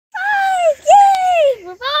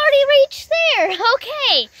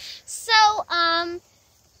So,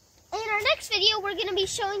 in our next video, we're going to be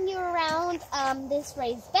showing you around this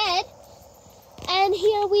raised bed. And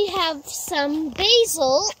here we have some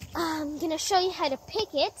basil. I'm going to show you how to pick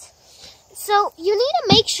it. So, you need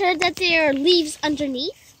to make sure that there are leaves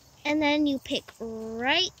underneath. And then you pick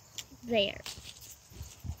right there.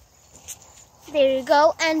 There you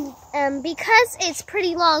go. And because it's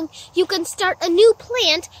pretty long, you can start a new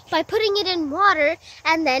plant by putting it in water,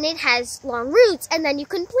 and then it has long roots, and then you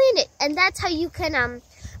can plant it. And that's how you can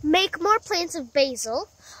make more plants of basil,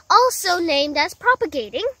 also named as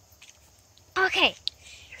propagating. Okay,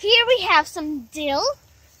 here we have some dill.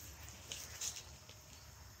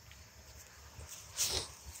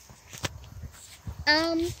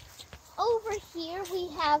 Over here we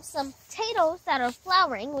have some potatoes that are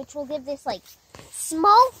flowering, which will give this like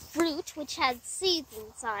small fruit which has seeds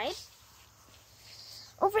inside.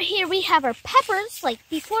 Over here we have our peppers. Like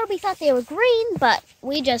before we thought they were green, but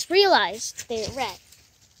we just realized they're red.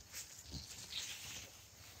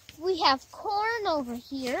 We have corn over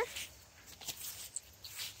here.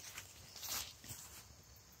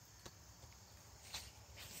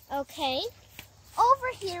 Okay. Over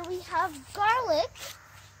here we have garlic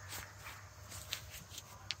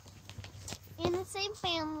in the same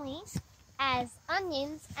family as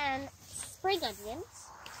onions and spring onions.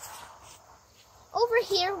 Over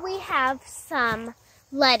here we have some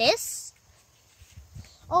lettuce.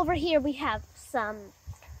 Over here we have some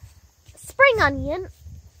spring onion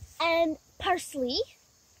and parsley.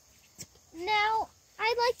 Now,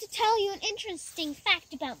 I'd like to tell you an interesting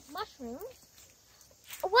fact about mushrooms.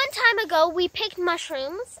 One time ago, we picked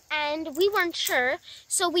mushrooms, and we weren't sure,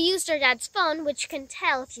 so we used our dad's phone, which can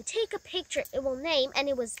tell if you take a picture, it will name, and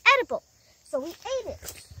it was edible. So we ate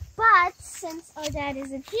it. But since our dad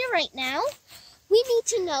isn't here right now, we need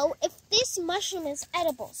to know if this mushroom is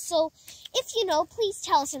edible. So if you know, please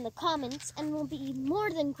tell us in the comments, and we'll be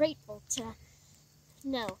more than grateful to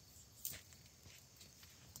know.